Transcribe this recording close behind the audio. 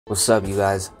What's up, you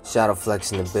guys? Shadow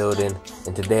Fleks in the building,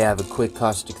 and today I have a quick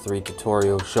Caustic 3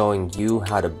 tutorial showing you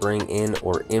how to bring in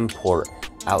or import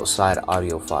outside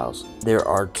audio files. There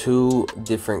are two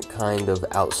different kind of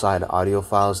outside audio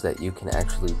files that you can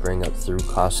actually bring up through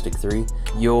Caustic 3.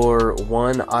 Your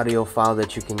one audio file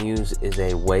that you can use is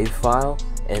a WAV file,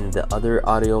 and the other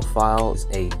audio file is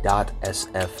a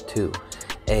 .sf2.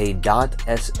 A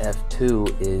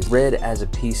 .sf2 is read as a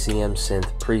PCM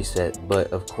synth preset,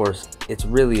 but of course it's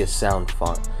really a sound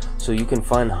font, so you can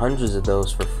find hundreds of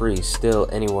those for free still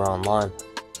anywhere online.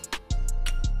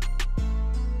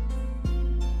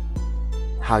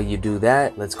 How you do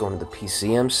that? Let's go into the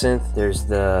PCM synth. There's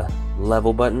the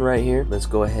level button right here. Let's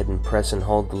go ahead and press and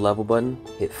hold the level button,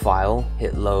 hit file,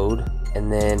 hit load,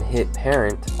 and then hit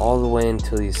parent all the way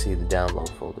until you see the download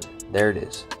folder. There it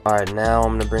is. Alright, now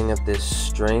I'm gonna bring up this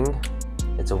string.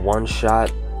 It's a one shot.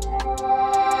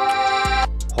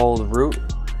 Hold root,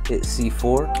 hit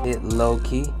C4, hit low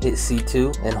key, hit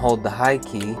C2, and hold the high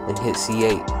key and hit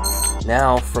C8.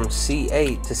 Now from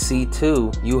C8 to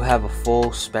C2, you have a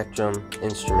full spectrum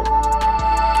instrument.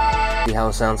 See how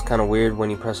it sounds kind of weird when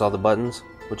you press all the buttons?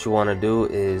 What you want to do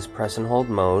is press and hold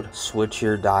mode, switch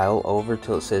your dial over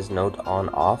till it says note on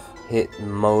off, hit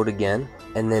mode again,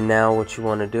 and then now what you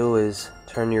want to do is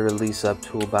turn your release up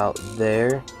to about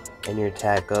there and your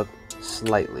attack up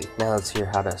slightly. Now let's hear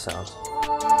how that sounds.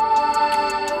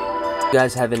 If you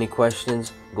guys have any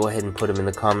questions, go ahead and put them in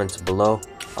the comments below.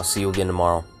 I'll see you again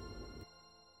tomorrow.